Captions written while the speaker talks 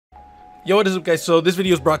Yo, what is up, guys? So this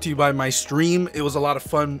video is brought to you by my stream. It was a lot of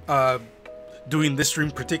fun doing this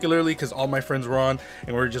stream particularly because all my friends were on and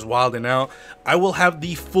we were just wilding out. I will have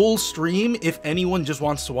the full stream if anyone just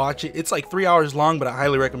wants to watch it. It's like 3 hours long, but I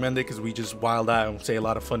highly recommend it because we just wild out and say a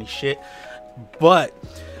lot of funny shit. But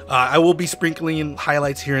I will be sprinkling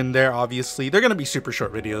highlights here and there. Obviously, they're gonna be super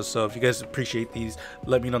short videos, so if you guys appreciate these,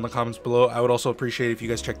 let me know in the comments below. I would also appreciate if you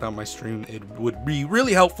guys checked out my stream. It would be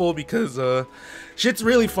really helpful because shit's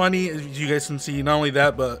really funny, as you guys can see. Not only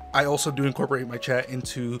that, but I also do incorporate my chat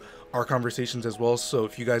into our conversations as well. So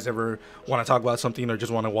if you guys ever want to talk about something or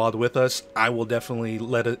just want to wild with us, I will definitely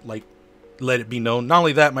let it be known. Not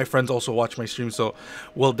only that, my friends also watch my stream, so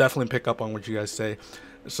we'll definitely pick up on what you guys say.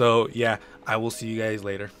 So yeah, I will see you guys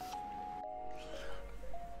later.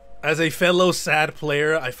 As a fellow sad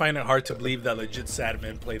player, I find it hard to believe that legit sad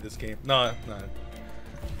men play this game. No.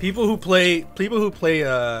 People who play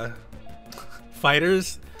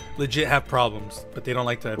fighters legit have problems, but they don't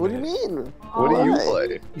like to admit What do you mean? What do you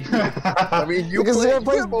play? I mean, you because play,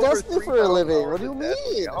 you play Destiny for a living. What do you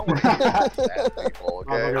mean?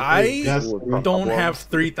 I don't have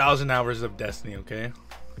 3,000 hours of Destiny, okay?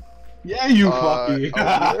 Yeah, you fucky.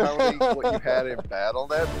 Counting what you had in BattleNet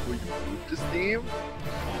before you moved to Steam?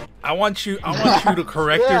 I want you to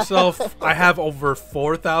correct yourself. I have over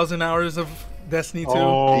 4,000 hours of Destiny 2.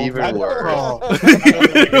 Oh, even worse.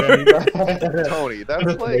 Tony,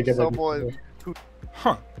 that's like someone who...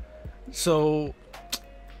 Huh. So,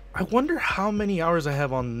 I wonder how many hours I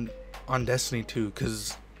have on Destiny 2,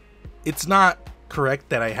 because it's not correct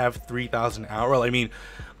that I have 3,000 hours. Well, I mean,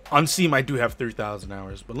 on Steam I do have 3,000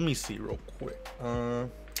 hours, but let me see real quick.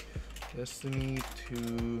 Destiny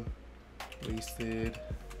 2 wasted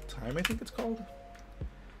time, I think it's called.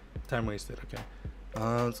 Time wasted, okay.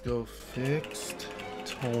 Let's go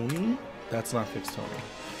Fixedtony. That's not Fixedtony.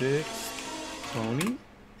 Fixedtony.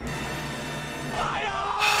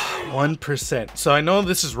 1%. So I know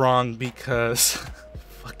this is wrong because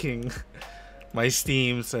fucking my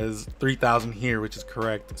Steam says 3,000 here, which is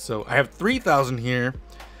correct. So I have 3,000 here.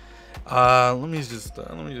 Let me just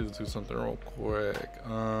do something real quick.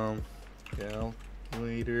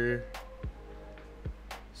 Calculator.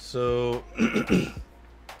 So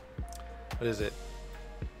what is it?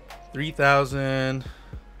 3,001.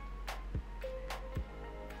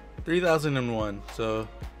 So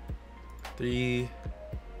 3.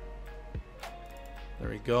 There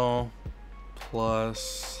we go.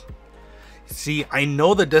 Plus. See, I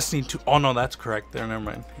know the Destiny 2. Oh no, that's correct. There, never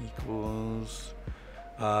mind. Equals.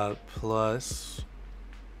 Plus.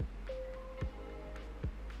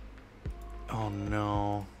 Oh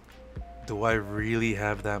no. Do I really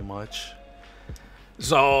have that much?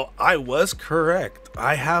 So I was correct.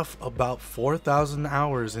 I have about 4,000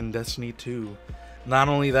 hours in Destiny 2. Not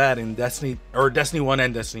only that, in Destiny 1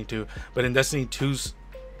 and Destiny 2, but in Destiny 2's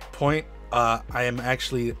point, I am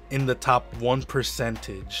actually in the top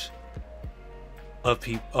 1% of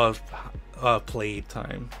played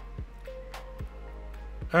time.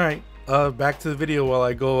 All right, back to the video while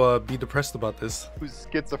I go be depressed about this. Who's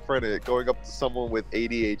schizophrenic going up to someone with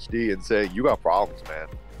ADHD and saying, "You got problems, man."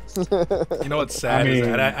 You know what's sad is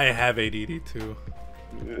that I have ADD too.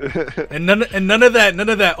 and none of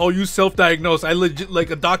that. Oh, you self-diagnosed. I legit,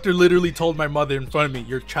 like, a doctor literally told my mother in front of me,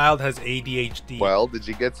 your child has ADHD. Well, did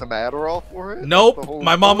you get some Adderall for it? Nope.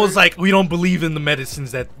 My mom was like, we don't believe in the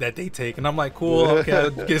medicines that they take, and I'm like, cool. Okay, I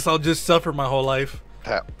guess I'll just suffer my whole life.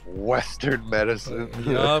 That Western medicine.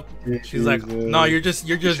 Yup. She's like, no, you're just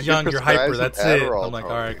young. You're hyper. That's it. I'm like, all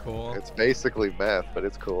right, cool. It's basically meth, but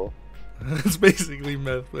it's cool. It's basically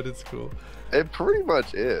meth, but it's cool. It pretty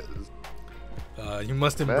much is. You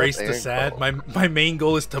must embrace the sad. My main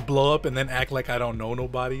goal is to blow up and then act like I don't know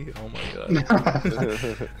nobody. Oh my god.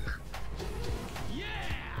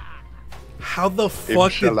 How the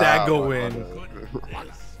fuck did that go in?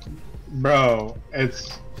 Bro,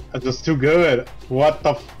 it's just too good. What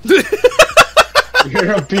the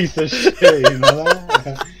You're a piece of shit, you know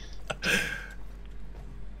that?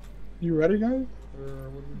 You ready, guys?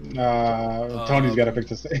 Tony's gotta fix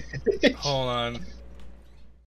this. Hold on.